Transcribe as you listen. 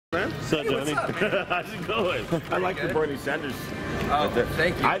Man. Hey, what's up, man? How's it going? I like the Bernie Sanders. Oh,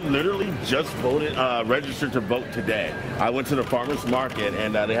 thank you. I literally just voted, registered to vote today. I went to the farmer's market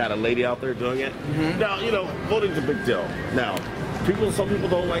and they had a lady out there doing it. Now, you know, voting's a big deal. Now, some people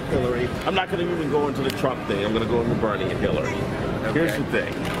don't like Hillary. I'm not going to even go into the Trump thing. I'm going to go into Bernie and Hillary. Okay. Here's the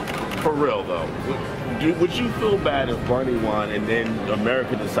thing. For real, though. Would you feel bad if Bernie won and then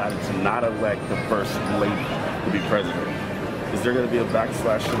America decided to not elect the first lady to be president? Is there going to be a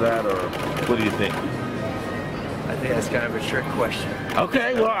backslash to that, or what do you think? I think that's kind of a trick question.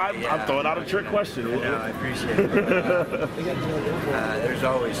 Okay, well, I'm throwing out a trick question. No, I appreciate it. There's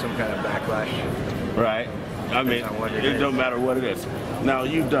always some kind of backlash. Right. I mean, it don't matter what it is. Now,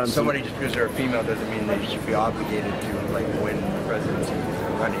 you've done somebody just because they're a female doesn't mean they should be obligated to like win the presidency if they're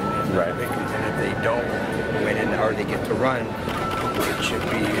running. Right. And if they don't win it or they get to run, it should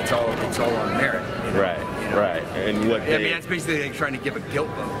be it's all on merit. You know? Right. Right. And what? I mean, that's basically like trying to give a guilt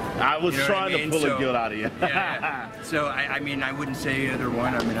vote. I was trying to pull a guilt out of you. Yeah. So I mean, I wouldn't say either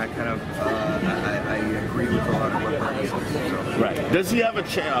one. I mean, I kind of I agree with a lot of what Bernie says. So. Right. Does he have an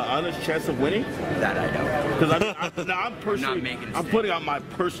honest chance of winning? That I don't. Because I'm personally, I'm putting out my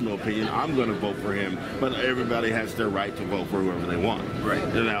personal opinion. I'm going to vote for him, but everybody has their right to vote for whoever they want. Right.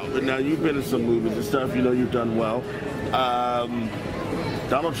 Now you've been in some movies and stuff. You know, you've done well.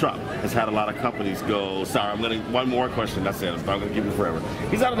 Donald Trump has had a lot of companies go sour. One more question. That's it. I'm not going to give you forever.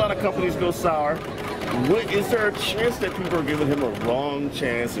 He's had a lot of companies go sour. Is there a chance that people are giving him a wrong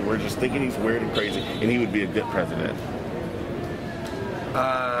chance and we're just thinking he's weird and crazy and he would be a good president?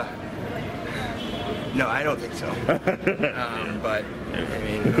 No, I don't think so. But I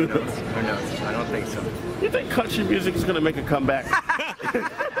mean, who knows? Who knows? I don't think so. You think country music is going to make a comeback?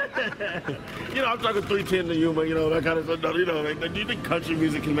 You know, I'm talking 310 to Yuma, you know, that kind of stuff. You know, do you think country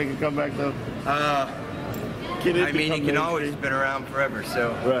music can make a comeback, though? I mean, it can always been around forever,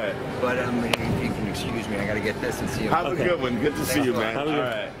 so. Right. But I mean, if you can excuse me, I got to get this and see. Have a good one. Good to see you, man. All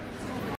right.